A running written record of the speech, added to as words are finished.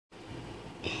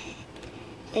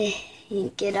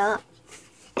Get up.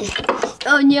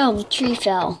 Oh no, tree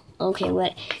fell. Okay,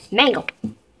 what?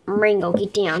 Mango,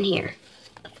 get down here.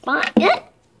 Fine.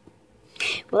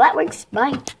 Well, that works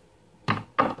fine.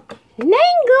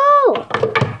 Mango!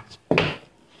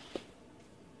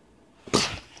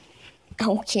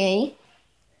 Okay.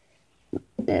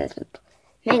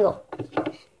 Mango.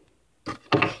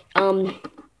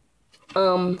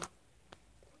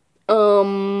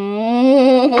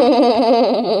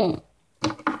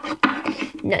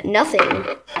 Nothing.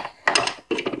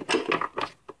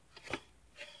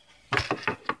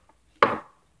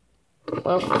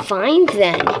 Well, fine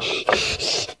then.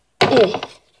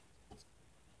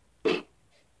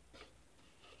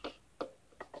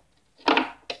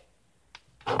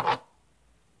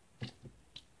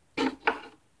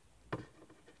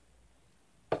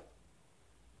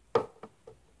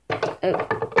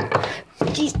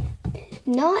 Geez,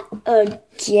 not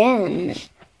again.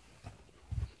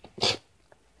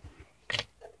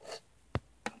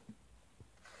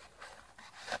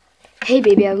 Hey,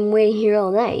 baby, I've been waiting here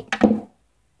all night.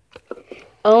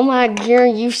 Oh my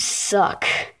god, you suck.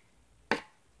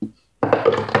 Dang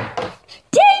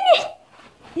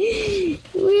it!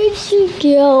 Where'd she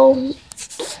go?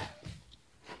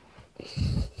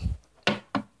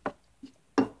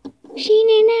 She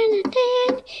didn't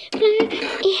understand.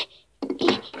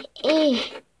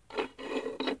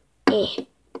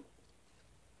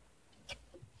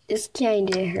 This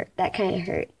kinda hurt. That kinda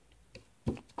hurt.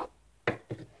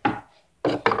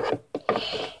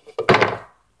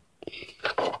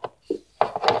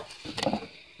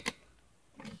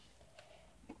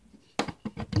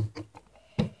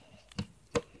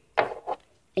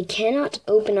 I cannot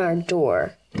open our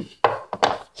door.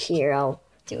 Here, I'll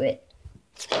do it.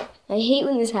 I hate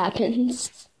when this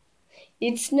happens.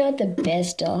 It's not the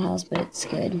best dollhouse, but it's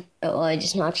good. Oh, well, I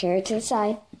just knocked her to the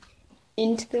side.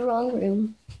 Into the wrong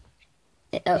room.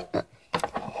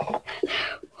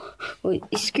 Wait,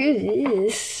 screw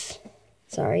this.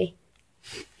 Sorry.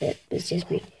 It was just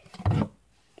me.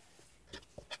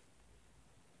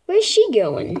 Where's she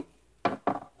going?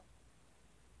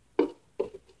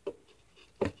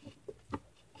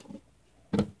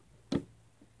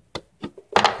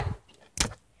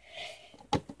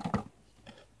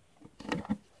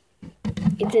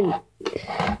 It's in.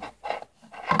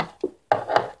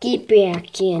 Get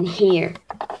back in here.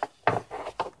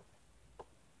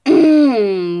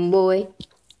 Boy.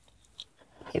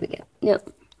 Here we go. No.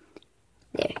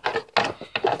 There.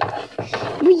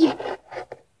 Where you?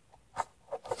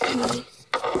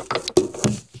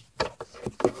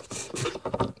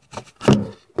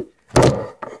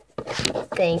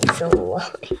 Thanks a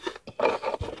lot.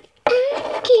 I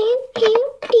can't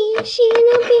help dishing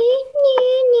a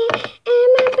banana.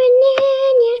 I'm a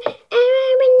banana.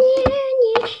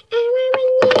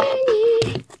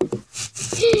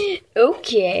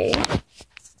 Okay.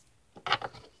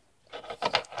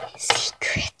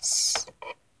 Secrets.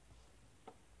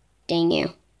 Dang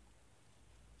you.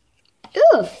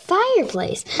 Ooh, a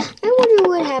fireplace. I wonder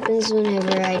what happens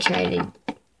whenever I try to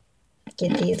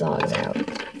get these logs out.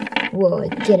 Whoa,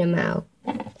 get them out.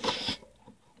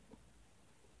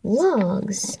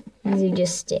 Logs. These are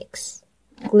just sticks.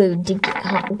 Glued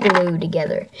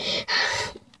together.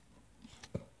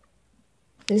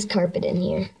 There's carpet in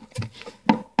here.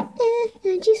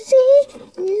 Don't you see?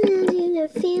 We're in a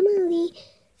family,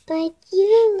 but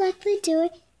you lock the door.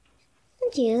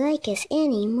 Don't you like us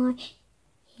anymore?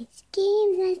 It's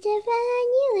games that's so fun.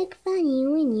 You look funny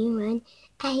when you run.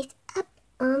 Eyes up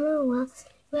on the wall.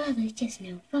 Well, there's just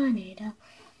no fun at all.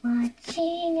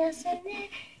 Watching us in there,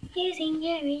 using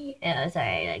your... Oh,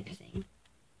 sorry, I like to sing.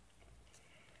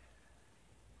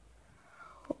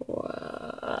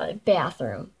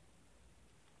 Bathroom.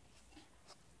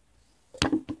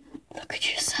 Look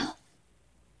at yourself.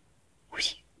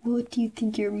 What do you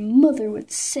think your mother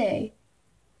would say?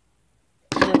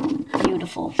 You're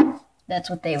beautiful. That's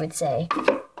what they would say.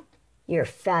 You're a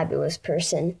fabulous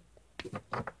person.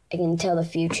 I can tell the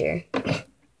future.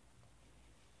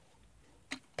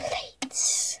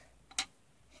 Plates.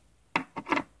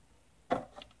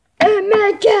 Oh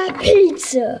my god,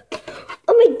 pizza!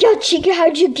 Oh my god, Chica,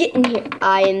 how'd you get in here?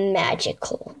 I am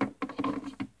magical.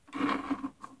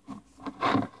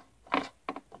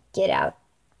 Get out.